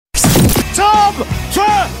Tom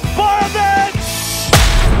Trbojevic!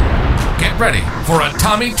 Get ready for a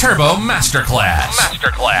Tommy Turbo Masterclass.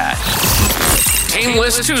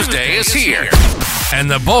 Tameless Tuesday is here. And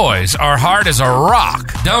the boys are hard as a rock.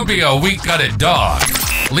 Don't be a weak-gutted dog.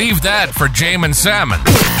 Leave that for Jamin Salmon.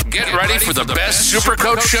 Get ready for the best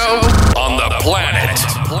SuperCoach show on the planet.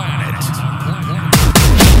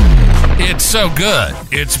 It's so good,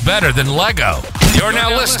 it's better than Lego. You're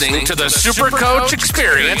now listening to the SuperCoach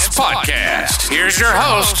Experience Podcast. Here's your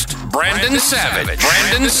host, Brandon Savage.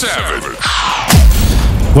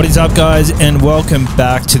 What is up, guys, and welcome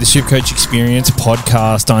back to the SuperCoach Experience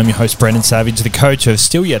Podcast. I'm your host, Brandon Savage, the coach of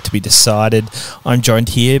Still Yet to Be Decided. I'm joined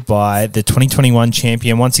here by the 2021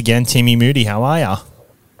 champion once again, Timmy Moody. How are you?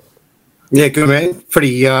 Yeah, good, man.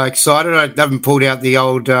 Pretty excited. I haven't pulled out the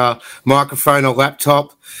old microphone or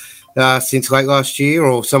laptop since late last year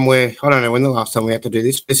or somewhere. I don't know when the last time we had to do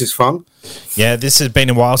this. This is fun. Yeah, this has been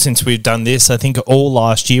a while since we've done this. I think all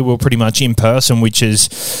last year we were pretty much in person, which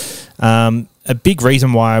is a big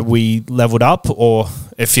reason why we leveled up, or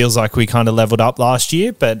it feels like we kind of leveled up last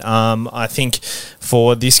year. But I think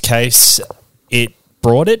for this case, it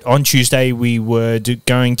brought it. On Tuesday, we were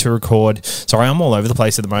going to record... Sorry, I'm all over the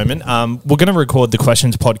place at the moment. We're going to record the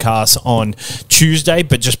Questions podcast on Tuesday,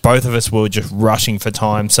 but just both of us were just rushing for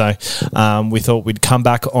time. So we thought we'd come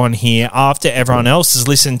back on here after everyone else has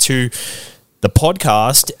listened to the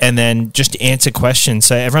podcast and then just answer questions.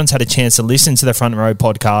 So everyone's had a chance to listen to the Front Row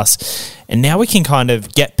podcast, and now we can kind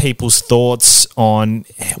of get people's thoughts on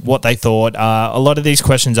what they thought. A lot of these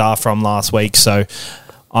questions are from last week, so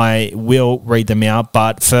I will read them out.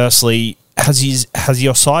 But firstly, has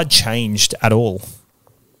your side changed at all?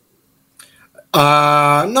 No,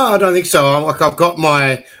 I don't think so. I've got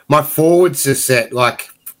my forwards are set,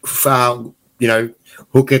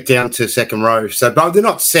 hook it down to second row. So, but they're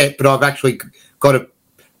not set, but I've actually got a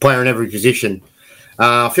player in every position.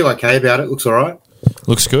 I feel okay about it. Looks all right.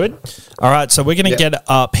 Looks good. All right, so we're going to get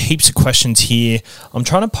up heaps of questions here. I'm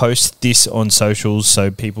trying to post this on socials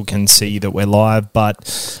so people can see that we're live,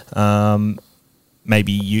 but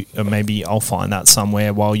maybe I'll find that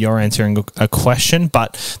somewhere while you're answering a question.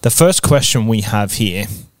 But the first question we have here,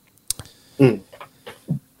 and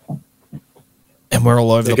we're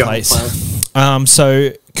all over the place.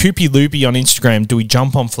 So Koopy Loopy on Instagram, do we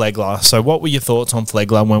jump on Flegler? So what were your thoughts on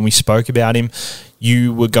Flegler when we spoke about him?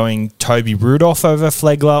 You were going Toby Rudolph over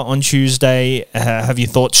Flegler on Tuesday. Have your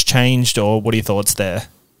thoughts changed, or what are your thoughts there?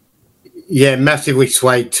 Yeah, massively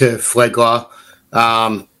swayed to Flegler.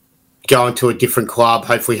 Going to a different club,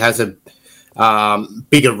 hopefully has a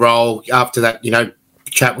bigger role after that,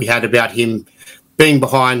 chat we had about him being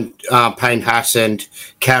behind Payne Haas and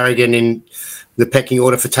Carrigan in the pecking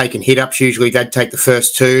order for taking hit-ups. Usually they'd take the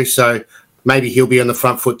first two, so maybe he'll be on the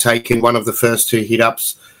front foot taking one of the first two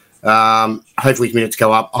hit-ups. Hopefully his minutes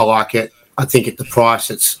go up. I like it. I think at the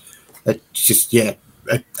price it's just a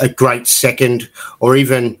great second, or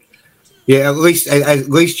even at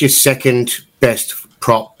least your second best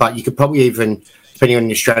prop. But you could probably even, depending on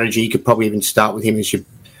your strategy, you could probably even start with him as your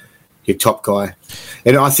top guy.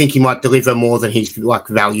 And I think he might deliver more than his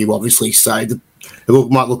value, obviously. So it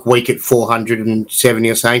might look weak at 470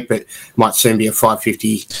 or something, but might soon be a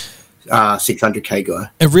 550. 600k guy.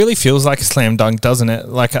 It really feels like a slam dunk, doesn't it?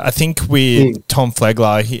 Like, I think with Tom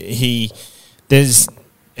Flegler,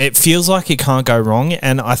 it feels like it can't go wrong,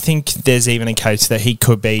 and I think there's even a case that he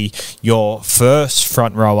could be your first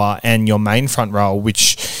front rower and your main front rower,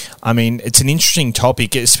 which, I mean, it's an interesting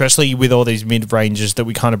topic, especially with all these mid-ranges that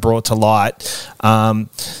we kind of brought to light.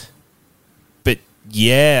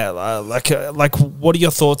 Yeah, what are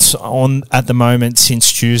your thoughts on at the moment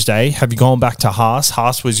since Tuesday? Have you gone back to Haas?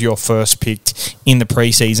 Haas was your first pick in the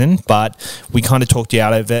preseason, but we kind of talked you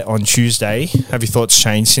out of it on Tuesday. Have your thoughts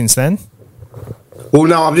changed since then? Well,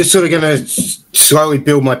 no, I'm just sort of going to slowly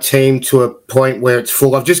build my team to a point where it's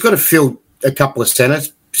full. I've just got to fill a couple of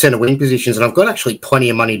centre wing positions, and I've got actually plenty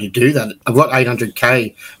of money to do that. I've got 800k,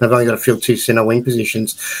 and I've only got to fill 2 centre wing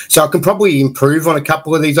positions. So I can probably improve on a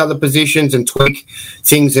couple of these other positions and tweak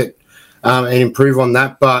things and improve on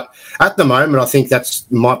that. But at the moment, I think that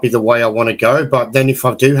might be the way I want to go. But then if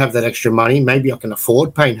I do have that extra money, maybe I can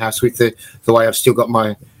afford Payne Haas with the way I've still got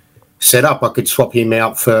my setup. I could swap him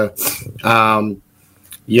out for,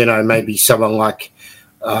 maybe someone like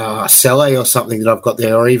Sele or something that I've got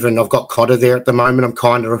there, or even I've got Cotter there at the moment. I'm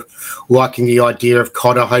kind of liking the idea of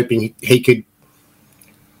Cotter, hoping he could,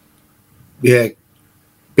 be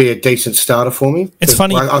a decent starter for me. It's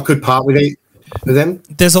funny. I could part with them.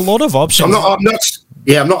 There's a lot of options.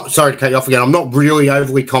 I'm not. Sorry to cut you off again. I'm not really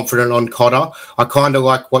overly confident on Cotter. I kind of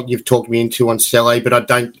like what you've talked me into on Sele, but I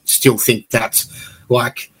don't still think that's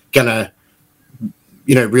gonna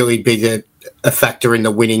really be a factor in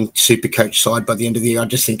the winning SuperCoach side by the end of the year. I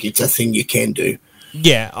just think it's a thing you can do.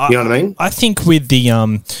 Yeah, you know what I mean? I think with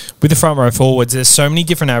the front row forwards, there's so many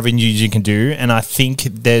different avenues you can do, and I think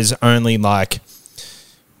there's only like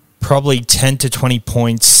probably 10 to 20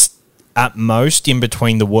 points at most in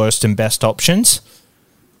between the worst and best options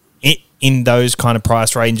in those kind of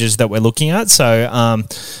price ranges that we're looking at. So,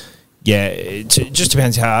 it just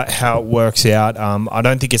depends how it works out. I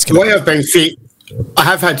don't think it's going to... I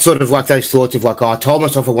have had sort of like those thoughts of like, I told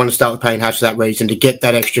myself I want to start with Payne Haas for that reason, to get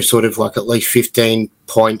that extra sort of like at least 15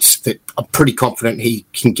 points that I'm pretty confident he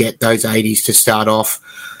can get those 80s to start off.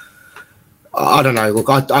 I don't know. Look,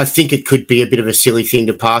 I think it could be a bit of a silly thing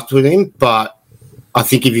to pass with him, but I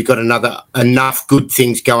think if you've got enough good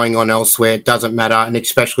things going on elsewhere, it doesn't matter. And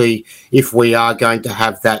especially if we are going to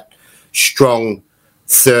have that strong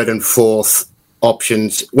third and fourth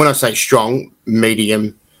options, when I say strong,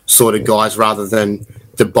 medium sort of guys rather than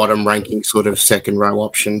the bottom ranking sort of second row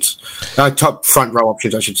options. Top front row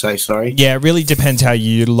options, I should say, sorry. Yeah, it really depends how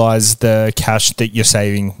you utilise the cash that you're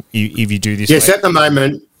saving if you do this. Yes, at the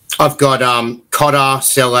moment, I've got Cotter,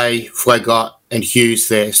 Selle, Flegler and Hughes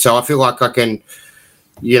there. So I feel like I can,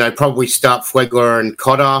 probably start Flegler and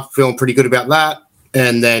Cotter, feeling pretty good about that.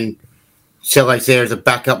 And then Selle's there as a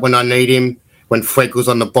backup when I need him. When Flegler's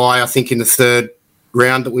on the bye, I think in the third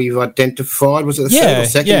round that we've identified. Was it the third or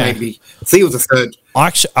second? Maybe. I think it was the third.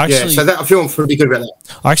 Actually, so I'm feeling pretty good about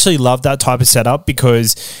that. I actually love that type of setup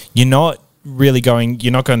because you're not going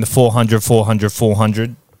the 400, 400,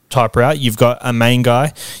 400 type route. You've got a main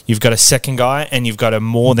guy, you've got a second guy, and you've got a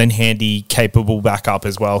more than handy, capable backup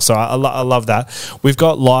as well. So I love that. We've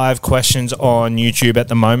got live questions on YouTube at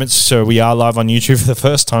the moment, so we are live on YouTube for the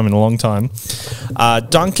first time in a long time.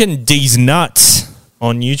 Duncan D's Nuts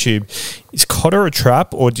on YouTube. Is Cotter a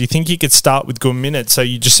trap, or do you think you could start with good minutes? So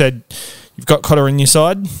you just said you've got Cotter on your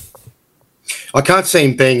side? I can't see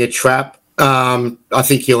him being a trap. I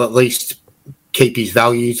think he'll at least keep his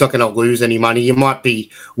value. He's not going to lose any money. You might be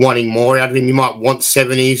wanting more out of him. You might want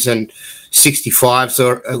 70s and 65s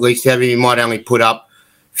or at least out of him. You might only put up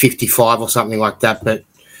 55 or something like that, but,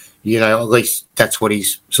 at least that's what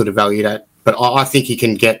he's sort of valued at. But I think he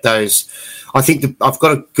can get those. I think I've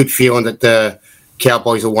got a good feeling that the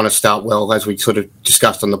Cowboys will want to start well, as we sort of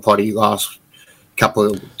discussed on the potty last couple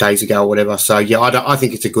of days ago or whatever. So, I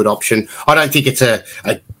think it's a good option. I don't think it's a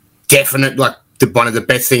definite, like, one of the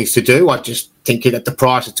best things to do. I just think at the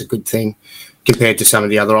price, it's a good thing compared to some of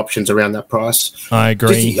the other options around that price. I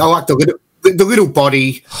agree. I like the little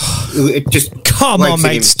body. It just come on,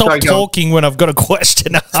 mate. Stop talking when I've got a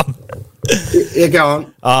question. Yeah,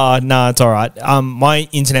 go on. No, it's all right. My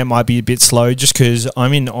internet might be a bit slow just because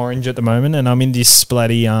I'm in Orange at the moment and I'm in this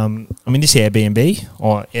bloody I'm in this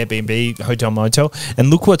Airbnb hotel motel, and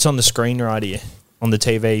look what's on the screen right here on the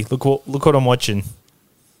TV. Look what I'm watching.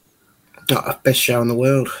 Oh, best show in the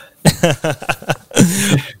world.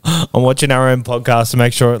 I'm watching our own podcast to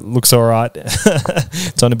make sure it looks all right.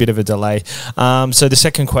 It's on a bit of a delay. So the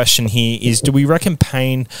second question here is, do we reckon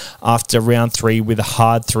Payne after round 3 with a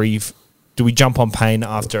hard 3? Do we jump on Payne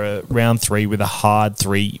after round 3 with a hard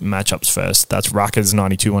 3 matchups first? That's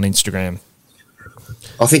Ruckers92 on Instagram.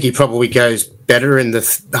 I think he probably goes better in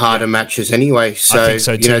the harder matches anyway. So, I think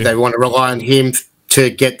so too. They want to rely on him to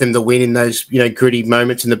get them the win in those, gritty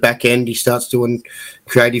moments in the back end. He starts doing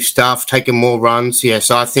creative stuff, taking more runs. Yeah,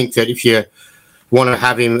 so I think that if you want to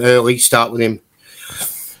have him early, start with him.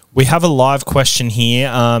 We have a live question here.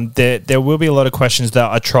 There will be a lot of questions that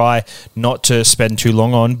I try not to spend too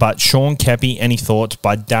long on, but Sean Keppie, any thoughts,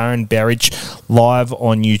 by Darren Berridge, live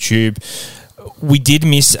on YouTube. We did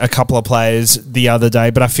miss a couple of players the other day,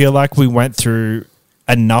 but I feel like we went through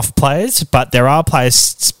enough players, but there are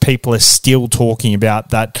players people are still talking about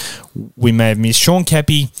that we may have missed. Sean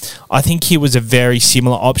Keppie, I think he was a very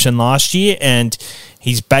similar option last year, and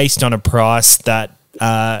he's based on a price that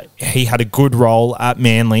he had a good role at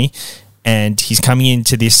Manly, and he's coming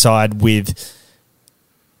into this side with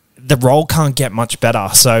the role can't get much better,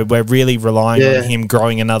 so we're really relying on him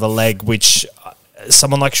growing another leg, which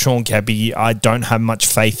someone like Sean Keppie, I don't have much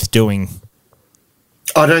faith doing.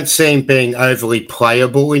 I don't see him being overly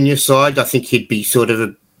playable in your side. I think he'd be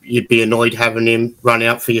you'd be annoyed having him run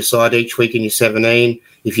out for your side each week in your 17.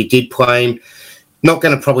 If you did play him, not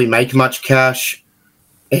going to probably make much cash.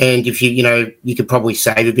 And if you could probably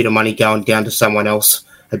save a bit of money going down to someone else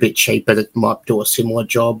a bit cheaper that might do a similar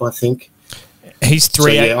job, I think. He's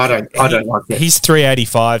I don't like that. He's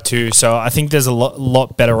 385 too, so I think there's a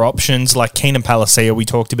lot better options like Keenan Palacia we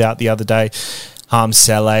talked about the other day.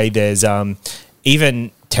 Selle, there's even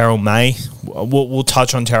Terrell May. We'll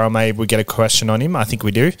touch on Terrell May if we get a question on him. I think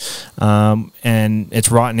we do. And it's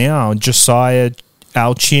right now. Josiah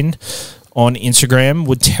Alchin on Instagram.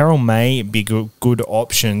 Would Terrell May be a good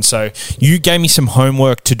option? So you gave me some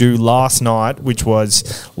homework to do last night, which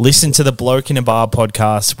was listen to the Bloke in a Bar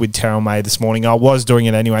podcast with Terrell May this morning. I was doing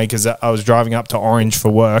it anyway because I was driving up to Orange for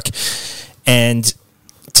work. And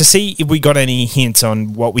to see if we got any hints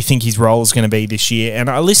on what we think his role is going to be this year. And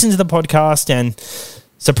I listened to the podcast and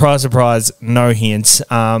surprise, surprise, no hints.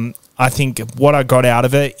 I think what I got out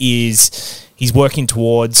of it is he's working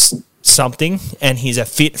towards something and he's a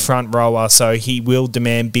fit front rower, so he will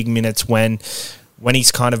demand big minutes when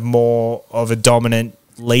he's kind of more of a dominant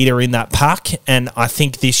leader in that pack. And I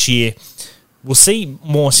think this year we'll see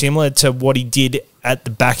more similar to what he did at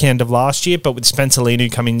the back end of last year, but with Spencer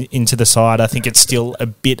Linu coming into the side, I think it's still a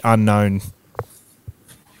bit unknown.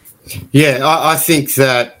 Yeah, I think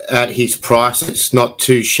that at his price, it's not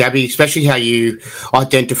too shabby, especially how you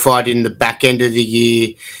identified in the back end of the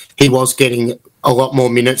year. He was getting a lot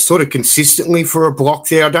more minutes sort of consistently for a block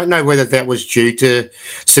there. I don't know whether that was due to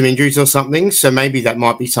some injuries or something, so maybe that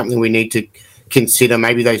might be something we need to consider.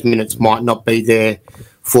 Maybe those minutes might not be there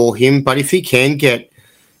for him, but if he can get,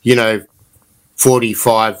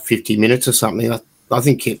 45, 50 minutes or something, I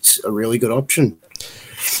think it's a really good option.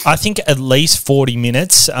 I think at least 40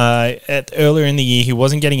 minutes. Earlier in the year, he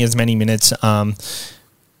wasn't getting as many minutes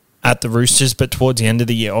at the Roosters, but towards the end of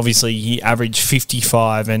the year, obviously, he averaged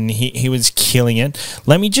 55 and he was killing it.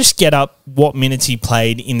 Let me just get up what minutes he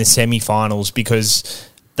played in the semi-finals because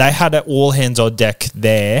they had an all-hands on deck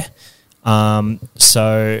there.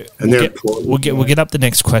 So we'll get up the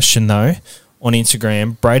next question, though, on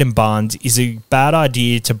Instagram. Braden Barnes, is it a bad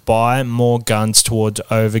idea to buy more guns towards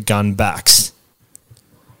over-gun backs?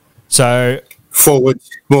 So forwards,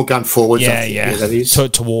 more gun forwards. Yeah, that is.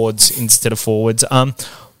 Towards instead of forwards. I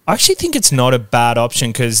actually think it's not a bad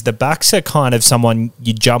option because the backs are kind of someone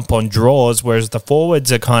you jump on draws, whereas the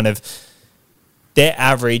forwards are kind of their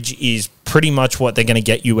average is pretty much what they're going to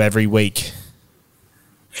get you every week.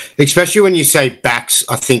 Especially when you say backs,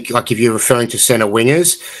 I think like if you're referring to centre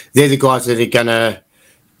wingers, they're the guys that are going to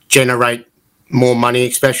generate more money,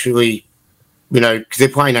 especially, because they're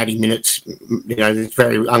playing 80 minutes. It's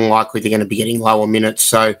very unlikely they're going to be getting lower minutes.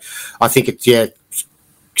 So I think it's,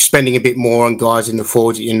 spending a bit more on guys in the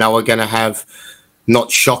forwards that are going to have not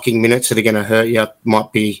shocking minutes that are going to hurt you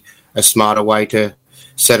might be a smarter way to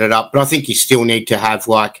set it up. But I think you still need to have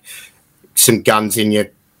like some guns in your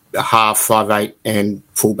half, 5'8", and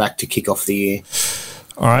fullback to kick off the year.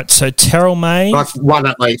 All right, so Terrell May. Like one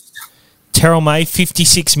at least. Terrell May,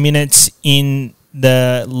 56 minutes in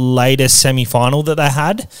the latest semi-final that they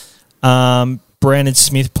had. Brandon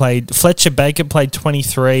Smith played. Fletcher Baker played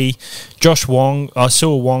 23. Josh Wong,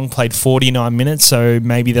 Sua Wong played 49 minutes, so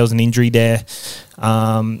maybe there was an injury there.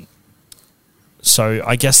 So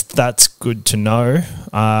I guess that's good to know.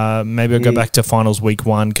 Maybe I'll go back to finals week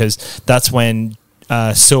 1 because that's when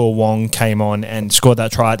Sua Wong came on and scored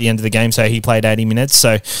that try at the end of the game, so he played 80 minutes.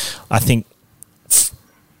 So I think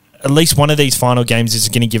at least one of these final games is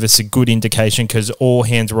going to give us a good indication because all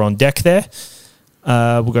hands were on deck there.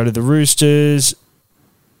 We'll go to the Roosters.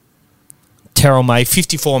 Terrell May,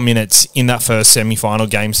 54 minutes in that first semi-final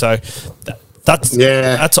game. So that's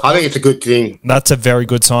I think it's a good thing. That's a very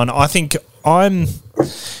good sign. I think I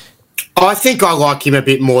like him a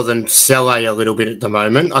bit more than Sele a little bit at the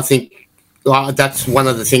moment. I think that's one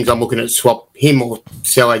of the things I'm looking at, swap him or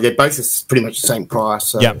Sele. They're both pretty much the same price.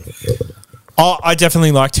 So. Yeah. I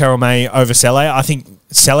definitely like Terrell May over Sele. I think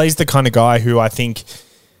Sele's the kind of guy who I think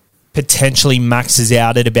potentially maxes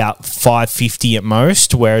out at about 550 at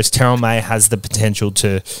most, whereas Terrell May has the potential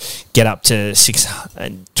to get up to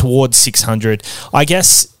towards 600. I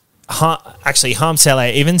guess, actually, Harm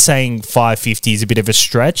Saleh, even saying 550 is a bit of a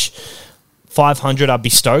stretch. 500, I'd be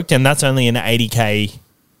stoked, and that's only an 80K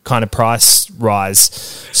kind of price rise.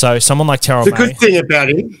 So someone like Terrell May... The good thing about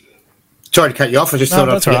him... Sorry to cut you off. I just thought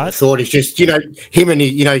I'd forget the thought. It's just, him and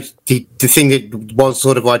the thing that was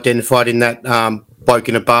sort of identified in that Bloke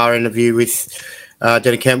in a Bar interview with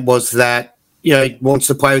Denny Kemp was that, he wants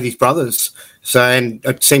to play with his brothers. So, and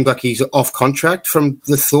it seemed like he's off contract from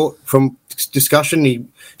discussion. He's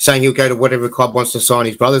saying he'll go to whatever club wants to sign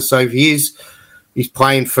his brothers. So if he's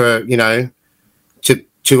playing for, to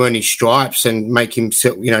earn his stripes and make him,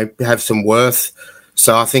 have some worth.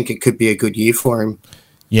 So I think it could be a good year for him.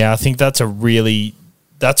 Yeah, I think that's really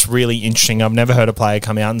interesting. I've never heard a player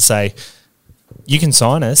come out and say, "You can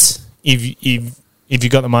sign us if you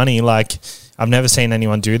got the money." Like, I've never seen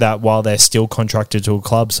anyone do that while they're still contracted to a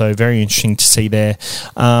club. So very interesting to see there.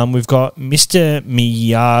 We've got Mr.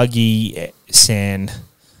 Miyagi-san.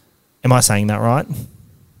 Am I saying that right?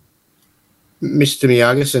 Mr.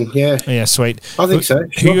 Miyagerson, yeah. Yeah, sweet. I think so.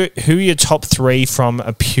 Who are your top three from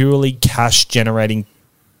a purely cash-generating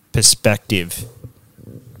perspective?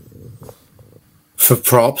 For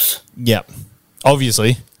props? Yep.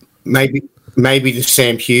 Obviously. Maybe the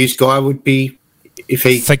Sam Hughes guy would be, if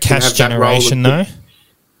he for cash generation, though?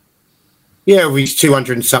 Yeah, if he's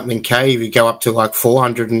 200 and something K, if you go up to like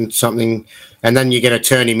 400 and something, and then you're going to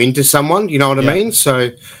turn him into someone, you know what I mean?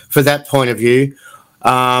 So, for that point of view,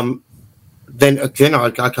 then again, I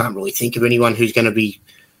can't really think of anyone who's going to be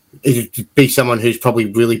someone who's probably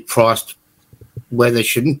really priced where they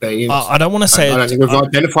shouldn't be. I don't want to say... I don't think we've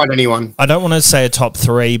identified anyone. I don't want to say a top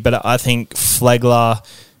three, but I think Flegler,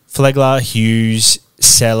 Hughes,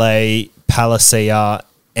 Sele, Palacia,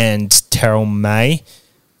 and Terrell May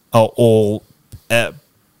are all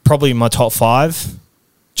probably my top five,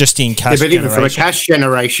 just in cash generation. Even from a cash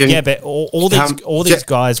generation... Yeah, but all these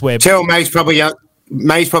guys where... Terrell May's probably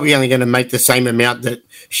only going to make the same amount that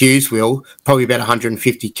Hughes will, probably about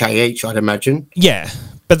 150K each, I'd imagine. Yeah,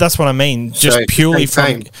 but that's what I mean. Just So, purely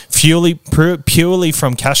same.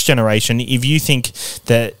 from cash generation, if you think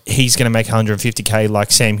that he's going to make 150K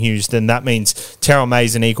like Sam Hughes, then that means Terrell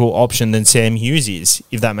May's an equal option than Sam Hughes is,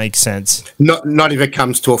 if that makes sense. Not if it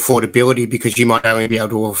comes to affordability, because you might only be able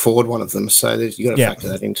to afford one of them. So you got to factor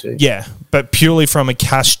that into. Yeah, but purely from a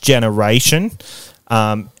cash generation,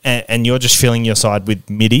 and you're just filling your side with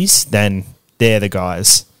middies, then they're the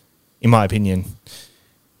guys, in my opinion.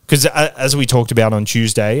 Because as we talked about on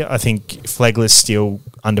Tuesday, I think Flegler's still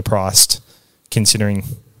underpriced, considering.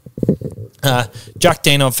 Jack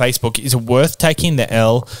Dean on Facebook, is it worth taking the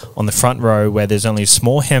L on the front row where there's only a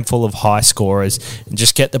small handful of high scorers and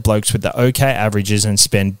just get the blokes with the okay averages and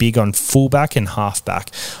spend big on fullback and halfback?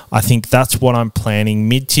 I think that's what I'm planning,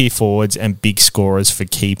 mid-tier forwards and big scorers for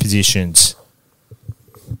key positions.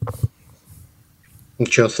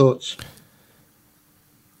 What's your thoughts?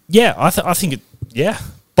 Yeah, I think it... Yeah.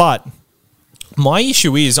 But my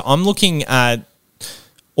issue is I'm looking at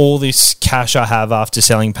all this cash I have after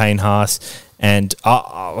selling Payne Haas, and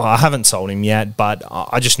I haven't sold him yet, but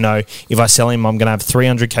I just know if I sell him, I'm going to have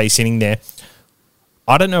 300K sitting there.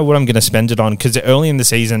 I don't know what I'm going to spend it on, because early in the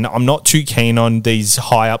season, I'm not too keen on these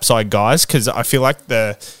high upside guys, because I feel like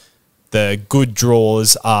the good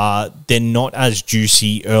draws they're not as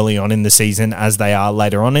juicy early on in the season as they are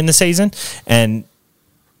later on in the season, and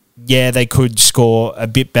yeah, they could score a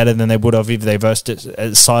bit better than they would have if they versed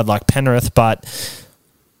a side like Penrith, but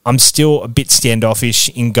I'm still a bit standoffish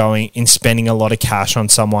in spending a lot of cash on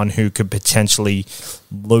someone who could potentially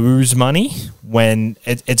lose money when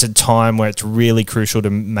it's a time where it's really crucial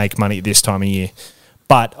to make money at this time of year.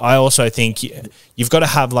 But I also think you've got to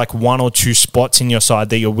have like one or two spots in your side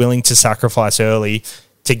that you're willing to sacrifice early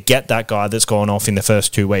to get that guy that's gone off in the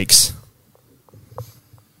first 2 weeks.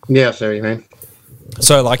 Yeah, I see what you mean.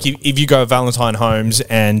 So, like, if you go Valentine Holmes,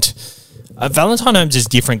 and Valentine Holmes is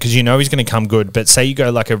different because you know he's going to come good, but say you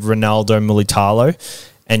go like a Ronaldo Mulitalo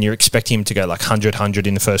and you're expecting him to go like 100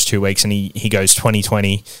 in the first 2 weeks and he goes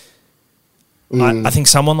 20. I think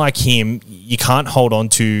someone like him, you can't hold on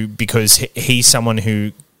to because he's someone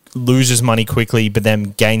who loses money quickly but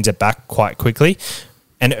then gains it back quite quickly.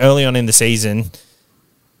 And early on in the season,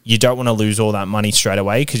 you don't want to lose all that money straight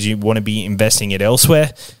away because you want to be investing it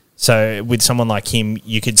elsewhere. So with someone like him,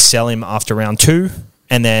 you could sell him after round 2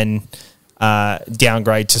 and then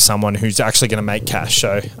downgrade to someone who's actually going to make cash.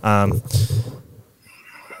 So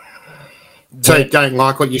you don't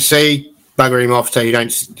like what you see, bugger him off so you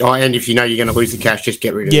don't... and if you know you're going to lose the cash, just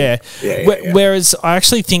get rid of him. Yeah. Whereas I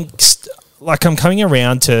actually think, like, I'm coming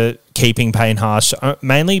around to keeping Payne Haas,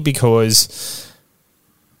 mainly because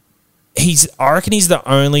I reckon he's the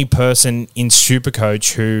only person in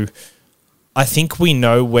SuperCoach who... I think we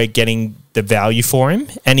know we're getting the value for him,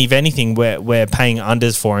 and if anything, we're paying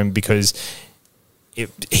unders for him because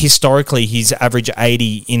historically he's averaged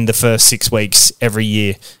 80 in the first 6 weeks every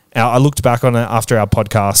year. I looked back on it after our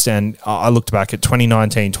podcast, and I looked back at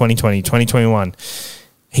 2019, 2020, 2021.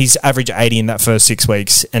 He's averaged 80 in that first 6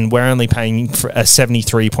 weeks, and we're only paying for a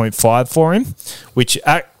 73.5 for him, which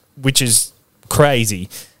is crazy.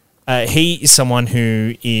 He is someone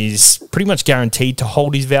who is pretty much guaranteed to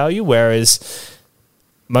hold his value, whereas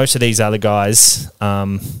most of these other guys,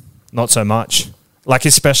 not so much. Like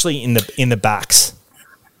especially in the backs.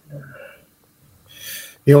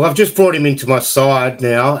 Yeah, well, I've just brought him into my side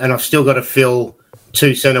now, and I've still got to fill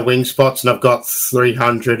 2 centre wing spots, and I've got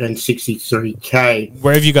 363K.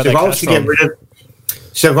 Where have you got that cash from?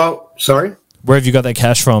 Sorry? Where have you got that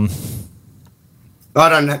cash from? I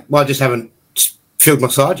don't know. Well, I just haven't filled my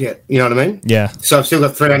side yet. You know what I mean? Yeah. So I've still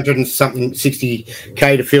got 300 and something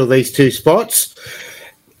 60K to fill these 2 spots.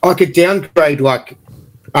 I could downgrade like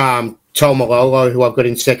Tolmalolo, who I've got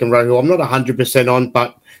in second row, who I'm not 100% on,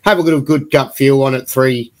 but have a little good gut feel on at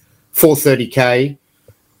 430K.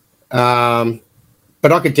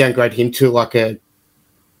 But I could downgrade him to like a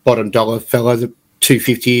bottom dollar fella, the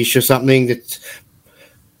 250-ish or something. That's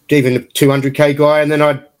even a 200K guy, and then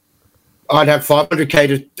I'd have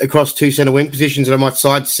 500K across 2 centre wing positions, and I might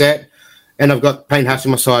side set, and I've got Payne Haas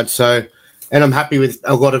on my side. So, and I'm happy with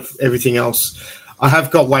a lot of everything else. I have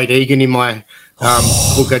got Wade Egan in my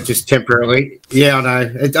hooker just temporarily. Yeah, I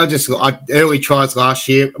know. I early tries last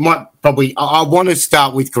year. I want to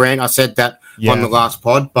start with Grant. I said that on the last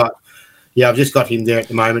pod, but yeah, I've just got him there at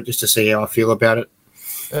the moment just to see how I feel about it.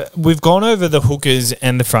 We've gone over the hookers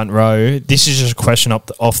and the front row. This is just a question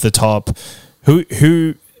off the top.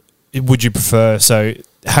 Who would you prefer? So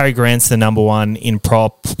Harry Grant's the number 1 in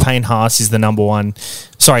prop. Payne Haas is the number 1.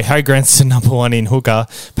 Sorry, Harry Grant's the number 1 in hooker.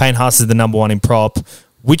 Payne Haas is the number 1 in prop.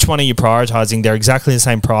 Which one are you prioritising? They're exactly the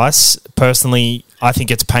same price. Personally, I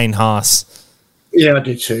think it's Payne Haas. Yeah, I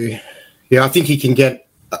do too. Yeah, I think he can get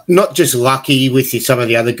not just lucky with some of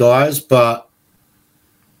the other guys, but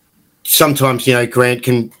sometimes, Grant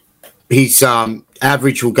can, his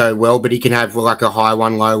average will go well, but he can have like a high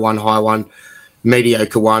one, low one, high one,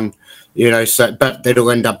 mediocre one, so, but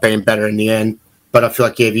that'll end up being better in the end. But I feel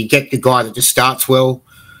like, if you get the guy that just starts well,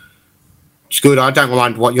 it's good. I don't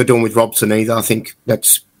mind what you're doing with Robson either. I think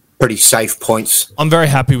that's pretty safe points. I'm very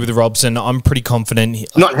happy with Robson. I'm pretty confident.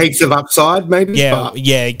 Not heaps of upside, maybe. Yeah,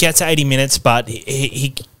 it gets 80 minutes, but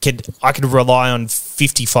I could rely on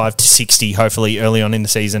 55 to 60 hopefully early on in the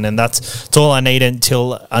season, and that's all I need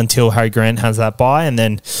until Harry Grant has that bye, and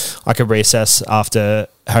then I could reassess after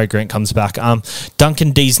Harry Grant comes back.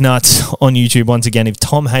 Duncan D's Nuts on YouTube once again. If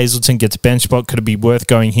Tom Hazelton gets bench spot, could it be worth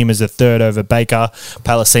going him as a third over Baker,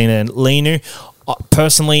 Palacina, and Linu?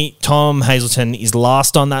 Personally, Tom Hazelton is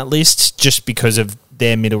last on that list just because of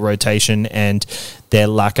their middle rotation and their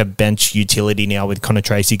lack of bench utility now with Connor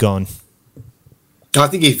Tracy gone. I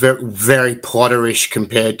think he's very, very Potterish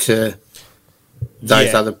compared to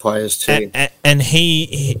those other players too. And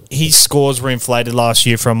his scores were inflated last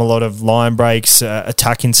year from a lot of line breaks,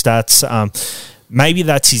 attacking stats. Maybe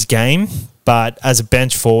that's his game, but as a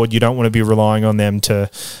bench forward, you don't want to be relying on them to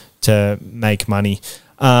make money.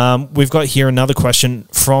 We've got here another question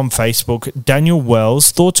from Facebook. Daniel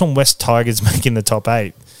Wells, thoughts on West Tigers making the top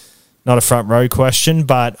 8? Not a front row question,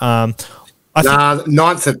 but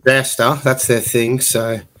ninth at best. That's their thing.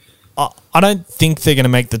 So I don't think they're going to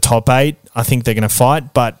make the top 8. I think they're going to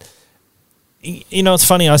fight, but it's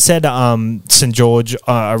funny. I said St. George.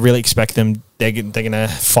 I really expect them. They're going to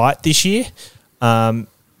fight this year.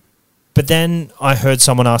 But then I heard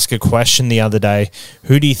someone ask a question the other day,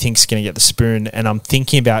 who do you think is going to get the spoon? And I'm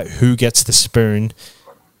thinking about who gets the spoon,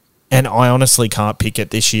 and I honestly can't pick it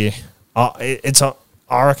this year. I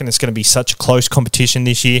reckon it's going to be such a close competition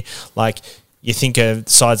this year. Like, you think of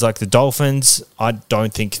sides like the Dolphins, I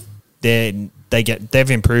don't think they've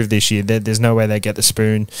improved this year. There's no way they get the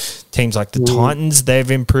spoon. Teams like the Titans,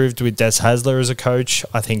 they've improved with Des Hasler as a coach.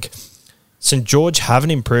 I think St. George haven't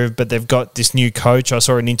improved, but they've got this new coach. I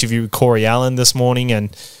saw an interview with Corey Allen this morning,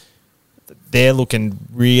 and they're looking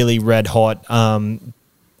really red hot.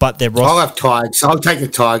 But they're I'll have Tigers. I'll take the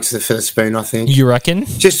Tigers for the spoon, I think. You reckon?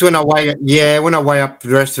 Just when I weigh up the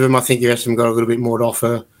rest of them, I think the rest of them got a little bit more to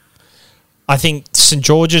offer. I think St.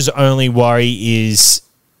 George's only worry is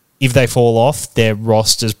if they fall off, their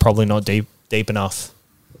roster's probably not deep enough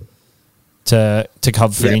to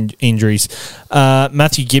cover for injuries.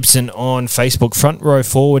 Matthew Gibson on Facebook. Front row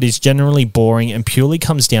forward is generally boring and purely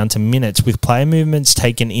comes down to minutes. With player movements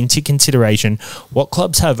taken into consideration, what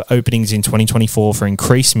clubs have openings in 2024 for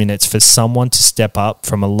increased minutes for someone to step up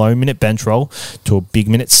from a low-minute bench role to a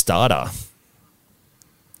big-minute starter?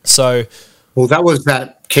 So, well, that was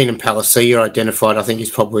that Keenan Palacia identified. I think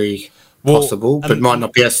is probably possible, but might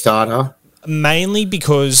not be a starter. Mainly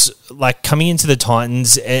because, like, coming into the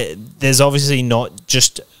Titans, there's obviously not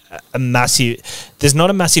just there's not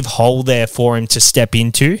a massive hole there for him to step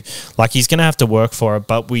into. Like, he's going to have to work for it,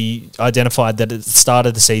 but we identified that at the start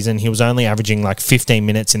of the season, he was only averaging like 15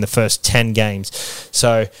 minutes in the first 10 games.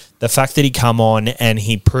 So the fact that he come on and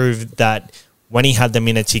he proved that when he had the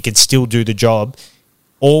minutes, he could still do the job.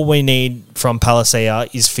 All we need from Palacia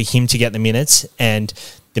is for him to get the minutes, and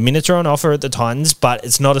the minutes are on offer at the Titans, but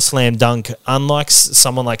it's not a slam dunk. Unlike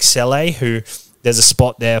someone like Sele, who there's a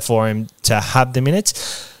spot there for him to have the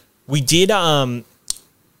minutes. We did. I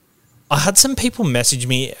had some people message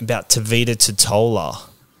me about Tavita Totola.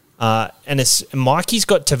 Mikey's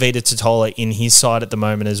got Tavita Totola in his side at the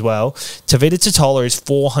moment as well. Tavita Totola is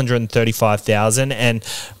 435,000, and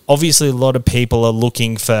obviously a lot of people are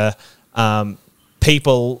looking for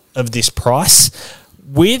people of this price.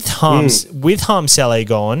 With Harmsele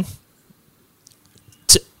gone,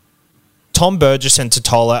 Tom Burgess and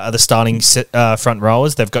Totola are the starting front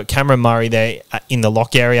rowers. They've got Cameron Murray there in the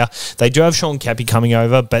lock area. They do have Sean Cappy coming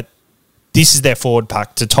over, but this is their forward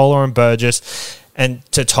pack, Totola and Burgess. And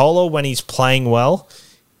Totola, when he's playing well,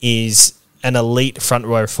 is an elite front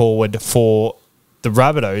row forward for the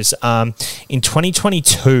Rabbitohs. In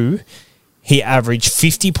 2022, he averaged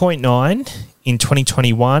 50.9. In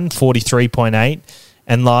 2021, 43.8.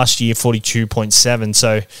 And last year, 42.7.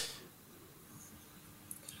 So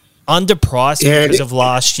underpriced because of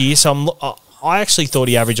last year. So I actually thought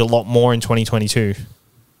he averaged a lot more in 2022.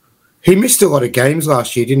 He missed a lot of games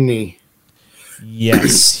last year, didn't he?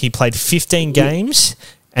 Yes, he played 15 games,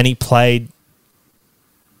 and he played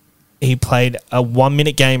a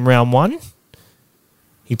 1-minute game round 1.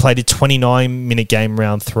 He played a 29-minute game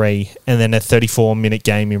round 3, and then a 34-minute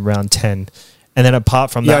game in round 10. And then apart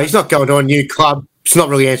from that, he's not going to a new club. It's not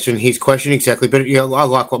really answering his question exactly, but I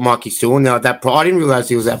like what Mikey's doing now. I didn't realise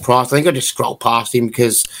he was that priced. I think I just scrolled past him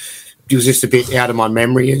because he was just a bit out of my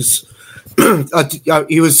memory. He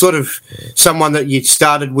was sort of someone that you'd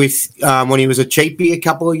started with when he was a cheapie a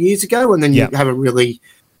couple of years ago, and then you haven't really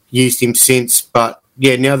used him since. But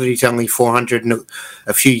yeah, now that he's only 400 and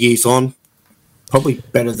a few years on, probably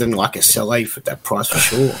better than like a Saleh for that price for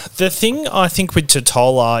sure. The thing I think with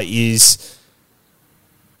Totola is,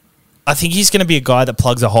 I think he's going to be a guy that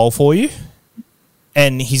plugs a hole for you,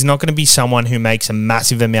 and he's not going to be someone who makes a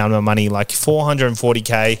massive amount of money, like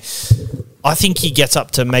 440K. I think he gets up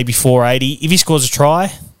to maybe 480 if he scores a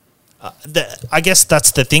try. I guess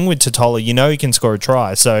that's the thing with Totola. You know he can score a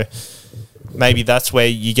try, so maybe that's where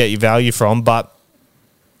you get your value from. But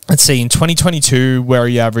let's see, in 2022, where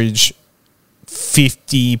he averaged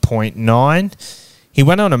 50.9, he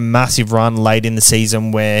went on a massive run late in the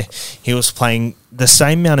season where he was playing the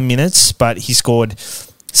same amount of minutes, but he scored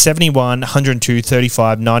 71, 102,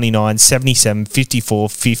 35, 99, 77, 54,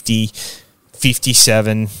 50,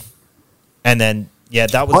 57... And then,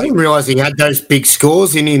 that was... I didn't realise he had those big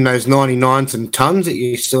scores in those 99s and tons that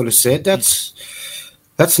you sort of said. That's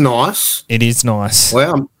nice. It is nice.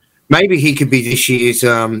 Well, maybe he could be this year's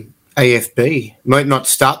AFB. Might not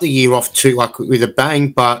start the year off too like with a bang,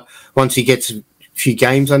 but once he gets a few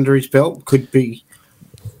games under his belt, could be...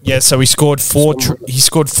 Yeah, so he scored four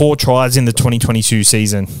tries in the 2022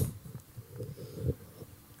 season.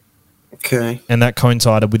 Okay. And that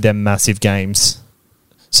coincided with their massive games.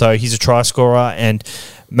 So he's a try scorer, and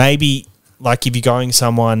maybe, like, if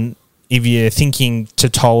you're thinking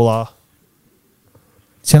Totola,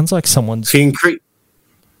 sounds like someone's...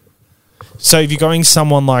 So if you're going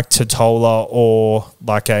someone like Totola or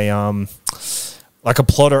like a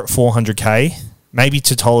plotter at 400K, maybe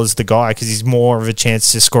Totola's the guy because he's more of a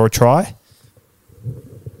chance to score a try.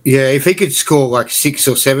 Yeah, if he could score like 6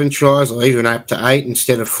 or 7 tries or even up to 8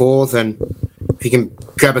 instead of 4, then... If you can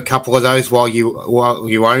grab a couple of those while you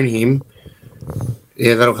own him,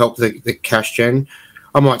 that'll help the cash gen.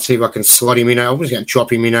 I might see if I can slot him in. I'm just going to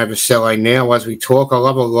drop him in over Saleh now as we talk. I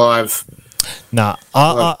love a live. Nah,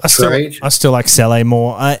 I still like Saleh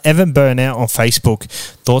more. Evan Burnout on Facebook,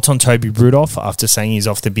 thoughts on Toby Rudolph after saying he's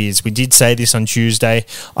off the beers. We did say this on Tuesday.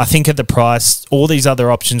 I think at the price, all these other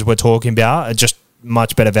options we're talking about are just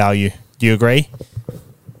much better value. Do you agree?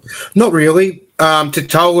 Not really.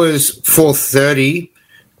 Totola's 430,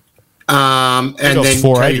 and then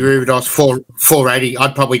Toby Rudolph's 480.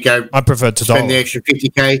 I'd probably go. I prefer Totola. Spend the extra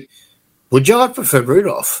 50K. Would you? I'd prefer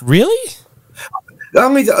Rudolph. Really? I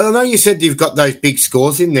mean, I know you said you've got those big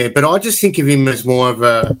scores in there, but I just think of him as more of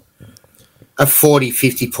a 40,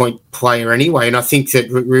 50-point player anyway, and I think that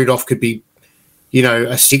Rudolph could be,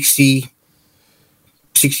 a 60,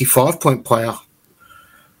 65-point player.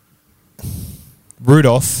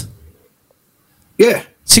 Rudolph? Yeah.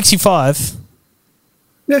 65?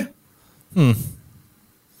 Yeah.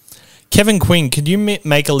 Kevin Quinn, could you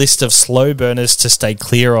make a list of slow burners to stay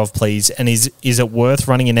clear of, please? And is it worth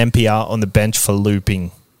running an NPR on the bench for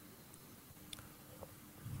looping?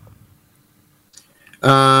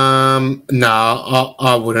 No,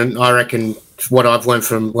 I wouldn't. I reckon what I've learned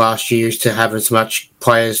from last year is to have as much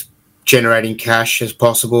players generating cash as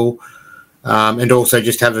possible, and also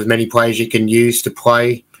just have as many players you can use to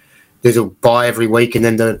play. There's a buy every week, and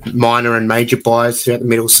then the minor and major buys throughout the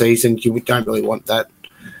middle season. You don't really want that.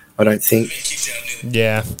 I don't think.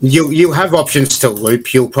 Yeah. You'll have options to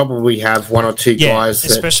loop. You'll probably have one or two guys.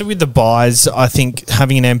 Especially with the buys, I think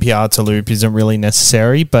having an NPR to loop isn't really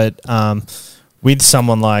necessary. But with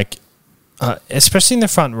someone like, especially in the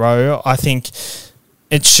front row, I think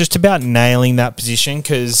it's just about nailing that position,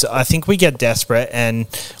 because I think we get desperate and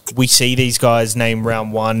we see these guys named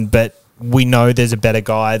round one, but we know there's a better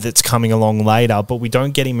guy that's coming along later, but we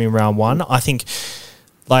don't get him in round one. I think,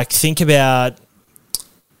 think about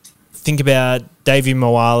Davey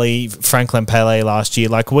Moali, Franklin Pele last year.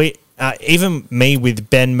 Even me with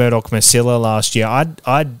Ben Murdoch-Masila last year,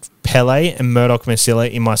 I'd Pele and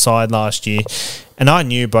Murdoch-Masila in my side last year, and I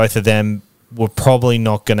knew both of them were probably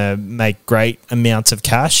not going to make great amounts of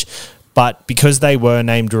cash, but because they were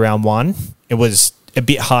named round one, it was a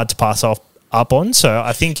bit hard to pass up on. So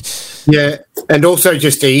I think, and also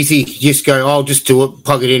just easy. You just go, I'll just do it,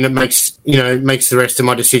 plug it in. It makes the rest of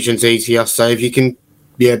my decisions easier. So if you can,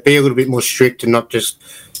 be a little bit more strict and not just,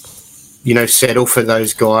 settle for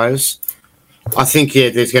those guys. I think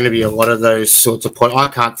there's going to be a lot of those sorts of points. I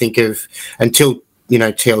can't think of until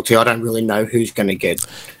TLT. I don't really know who's going to get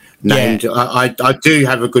named. Yeah. I do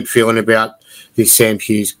have a good feeling about this Sam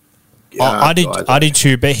Hughes. I did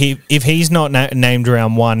too. But if he's not named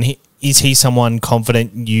round one, is he someone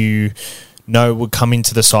confident would come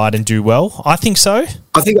into the side and do well? I think so.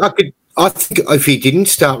 I think if he didn't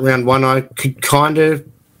start round one, I could kind of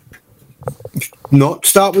not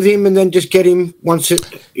start with him and then just get him once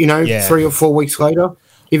 3 or 4 weeks later.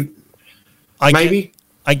 I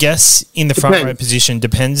guess in the front row position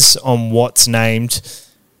depends on what's named.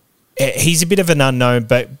 He's a bit of an unknown,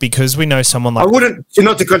 but because we know someone like...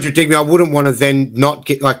 not to contradict me, I wouldn't want to then not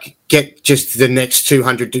get just the next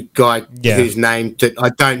 200 guy who's named that I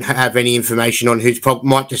don't have any information on, who's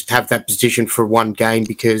might just have that position for one game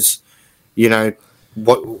because,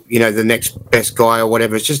 the next best guy or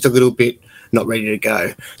whatever, it's just a little bit not ready to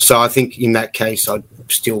go. So I think in that case, I'd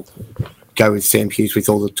still go with Sam Hughes with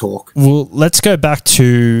all the talk. Well, let's go back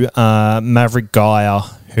to Maverick Geyer,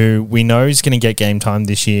 who we know is going to get game time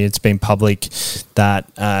this year. It's been public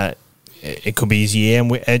that it could be his year,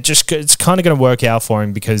 and it's kind of going to work out for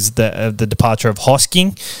him because the departure of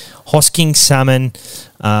Hosking, Salmon,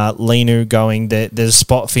 Linu going. There's a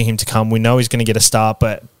spot for him to come. We know he's going to get a start,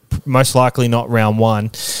 but most likely not round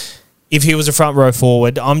one. If he was a front row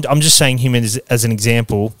forward, I'm just saying him as an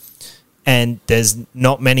example. And there's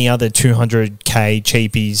not many other 200k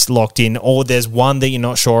cheapies locked in, or there's one that you're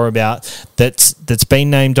not sure about that's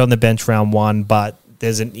been named on the bench round one, but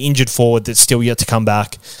there's an injured forward that's still yet to come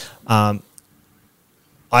back. I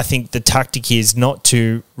think the tactic is not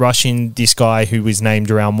to rush in this guy who was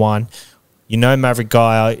named round one. Maverick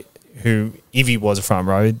Guy, who, if he was a front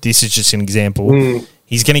row, this is just an example.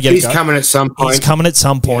 He's going to get. He's coming at some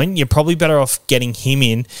point. Yeah. You're probably better off getting him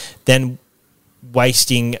in than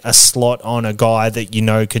wasting a slot on a guy that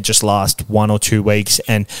could just last 1 or 2 weeks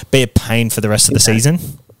and be a pain for the rest of the season.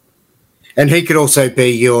 And he could also be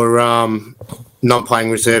your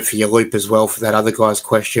non-playing reserve for your loop as well for that other guy's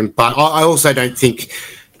question. But I also don't think,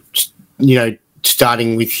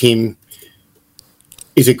 starting with him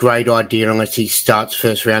is a great idea unless he starts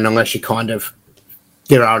first round, unless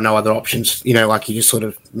there are no other options, like you just sort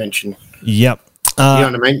of mentioned. Yep. You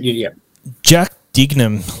know what I mean? Yeah. Jack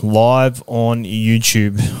Dignam live on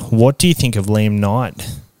YouTube. What do you think of Liam Knight?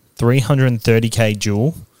 330k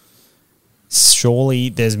duel. Surely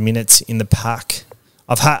there's minutes in the pack.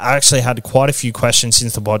 I actually had quite a few questions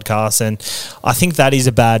since the podcast, and I think that is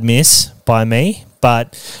a bad miss by me.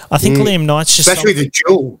 But I think Liam Knight's just... Especially the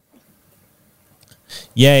duel.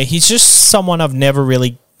 Yeah, he's just someone I've never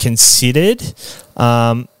really considered.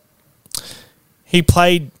 He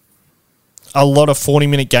played a lot of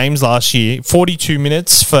 40-minute games last year. 42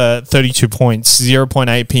 minutes for 32 points,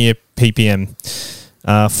 0.8 ppm.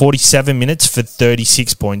 47 minutes for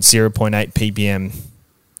 36 points, 0.8 ppm.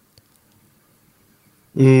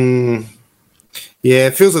 Yeah,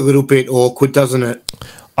 it feels a little bit awkward, doesn't it?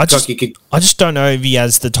 I just don't know if he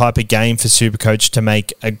has the type of game for SuperCoach to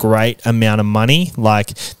make a great amount of money. Like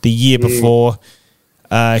the year before,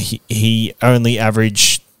 he only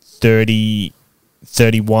averaged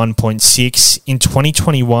 31.6. In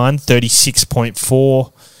 2021,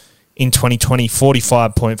 36.4. In 2020,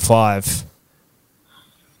 45.5.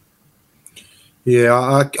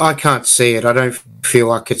 Yeah, I can't see it. I don't feel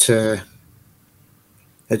like it's a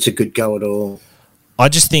good go at all. I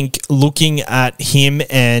just think looking at him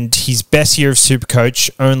and his best year of SuperCoach,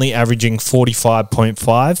 only averaging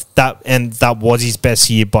 45.5, that was his best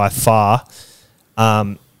year by far.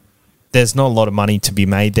 There's not a lot of money to be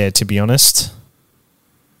made there, to be honest.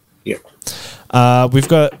 Yeah. We've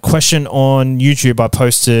got a question on YouTube. I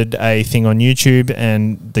posted a thing on YouTube,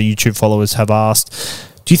 and the YouTube followers have asked,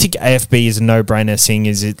 do you think AFB is a no-brainer, seeing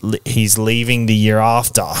he's leaving the year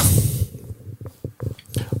after?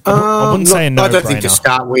 I wouldn't say a no-brainer. I don't think to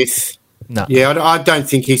start with. No. Yeah, I don't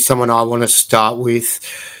think he's someone I want to start with.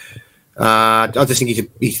 I just think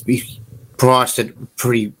he's priced it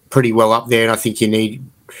pretty well up there, and I think you need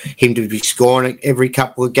him to be scoring every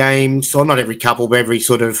couple of games, or not every couple, but every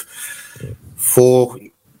sort of 4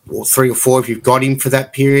 or 3 or 4 if you've got him for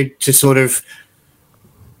that period to sort of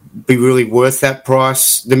be really worth that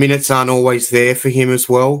price. The minutes aren't always there for him as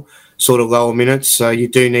well, sort of lower minutes, so you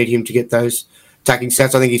do need him to get those attacking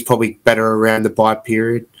stats. I think he's probably better around the bye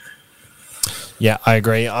period. Yeah, I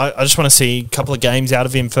agree. I just want to see a couple of games out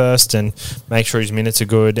of him first and make sure his minutes are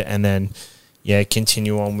good, and then, yeah,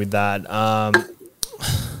 continue on with that.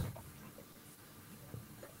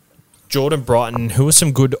 Jordan Brighton, who are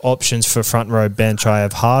some good options for front row bench? I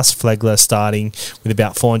have Haas, Flegler starting with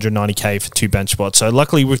about 490k for 2 bench spots. So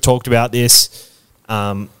luckily we've talked about this.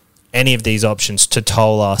 Any of these options,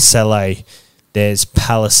 Totola, Sele, there's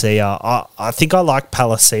Palacia. I think I like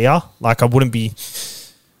Palacia.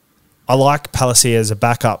 I like Palacia as a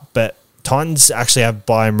backup, but Titans actually have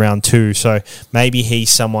buy him round 2, so maybe he's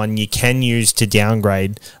someone you can use to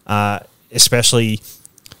downgrade, especially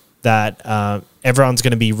that everyone's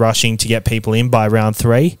going to be rushing to get people in by round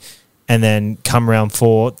 3, and then come round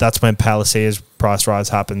 4, that's when Palacia's price rise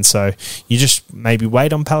happens. So you just maybe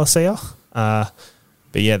wait on Palacia.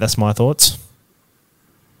 But yeah, that's my thoughts.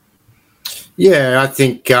 Yeah, I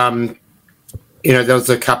think there was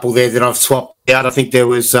a couple there that I've swapped out. I think there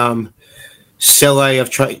was Sele,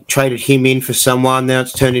 I've traded him in for someone. Now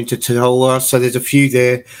it's turned into Totola. So there's a few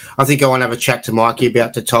there. I think I want to have a chat to Mikey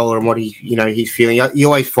about Totola and what he's feeling. He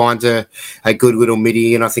always finds a good little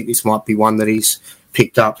midi, and I think this might be one that he's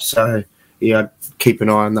picked up. So, yeah, keep an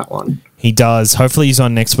eye on that one. He does. Hopefully he's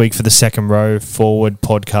on next week for the Second Row Forward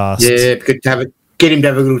podcast. Yeah, good to get him to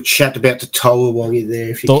have a little chat about Totola while you're there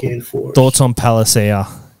if you can for us. Thoughts on Palacia?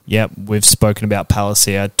 Yep, we've spoken about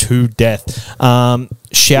Palacia to death.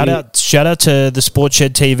 Shout out to the Sports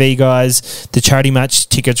Shed TV guys. The charity match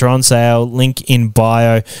tickets are on sale. Link in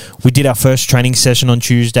bio. We did our first training session on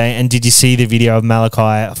Tuesday, and did you see the video of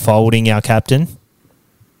Malachi folding our captain?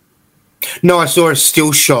 No, I saw a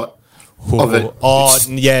still shot of it. Oh,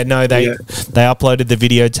 yeah, no, they uploaded the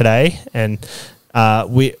video today, and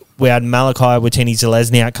we had Malachi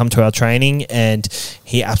Watini-Zelezniak come to our training, and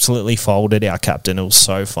he absolutely folded our captain. It was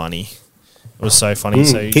so funny. So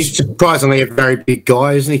he's surprisingly a very big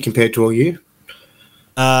guy, isn't he, compared to all you?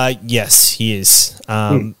 Yes, he is.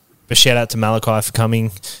 But shout out to Malachi for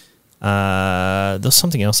coming. There's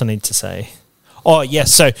something else I need to say. Oh,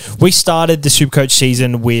 yes. So we started the SuperCoach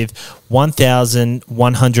season with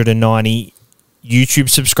 1,190 YouTube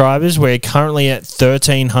subscribers. We're currently at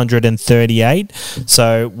 1,338.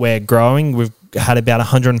 So we're growing. We've had about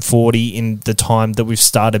 140 in the time that we've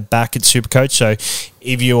started back at SuperCoach. So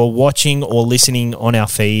if you are watching or listening on our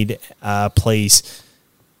feed, please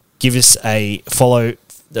give us a follow,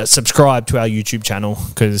 subscribe to our YouTube channel,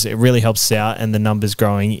 because it really helps us out, and the numbers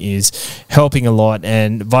growing is helping a lot,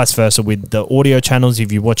 and vice versa with the audio channels. If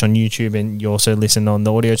you watch on YouTube and you also listen on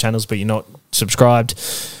the audio channels but you're not subscribed,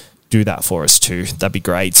 do that for us too. That'd be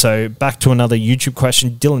great. So back to another YouTube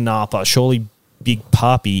question. Dylan Napa, surely Big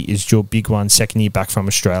Papi is your big one, second year back from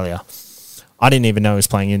Australia. I didn't even know he was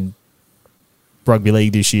playing in rugby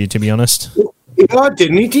league this year, to be honest. Yeah, I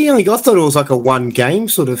didn't. I thought it was like a one game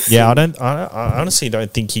sort of thing. Yeah, I honestly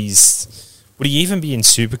don't think he's... Would he even be in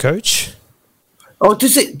SuperCoach? Oh,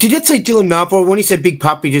 did it say Dylan Napa? When he said Big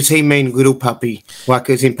Puppy, does he mean little puppy? Like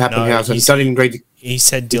as in Pappenhausen? No, I didn't read. He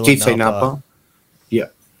said Dylan did Napa. Say Napa. Yeah.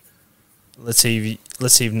 Let's see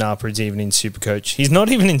if Napa is even in SuperCoach. He's not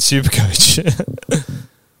even in SuperCoach.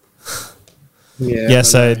 Yeah,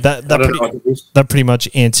 so that pretty much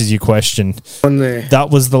answers your question. That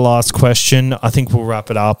was the last question. I think we'll wrap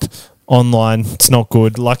it up. Online, it's not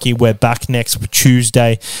good. Lucky we're back next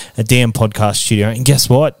Tuesday at DM Podcast Studio. And guess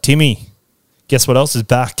what, Timmy? Guess what else is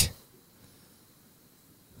back?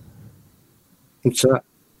 What's that?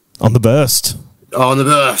 On the Burst. Oh, on the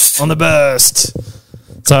Burst. On the Burst.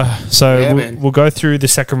 So yeah, we'll go through the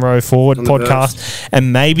Second Row Forward podcast,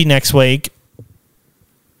 and maybe next week,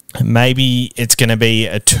 maybe it's going to be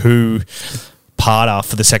a 2-parter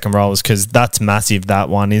for the second rows, because that's massive, that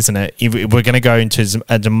one, isn't it? If we're going to go into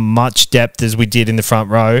as much depth as we did in the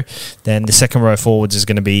front row, then the Second Row Forwards is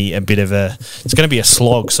going to be it's going to be a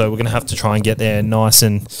slog. So we're going to have to try and get there nice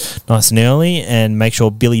and early, and make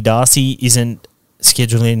sure Billy Darcy isn't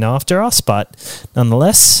scheduling after us. But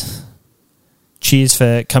nonetheless, cheers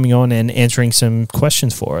for coming on and answering some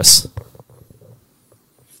questions for us.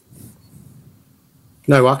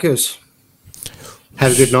 No workers.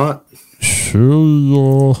 Have a good night.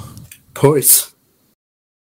 Sure. Peace.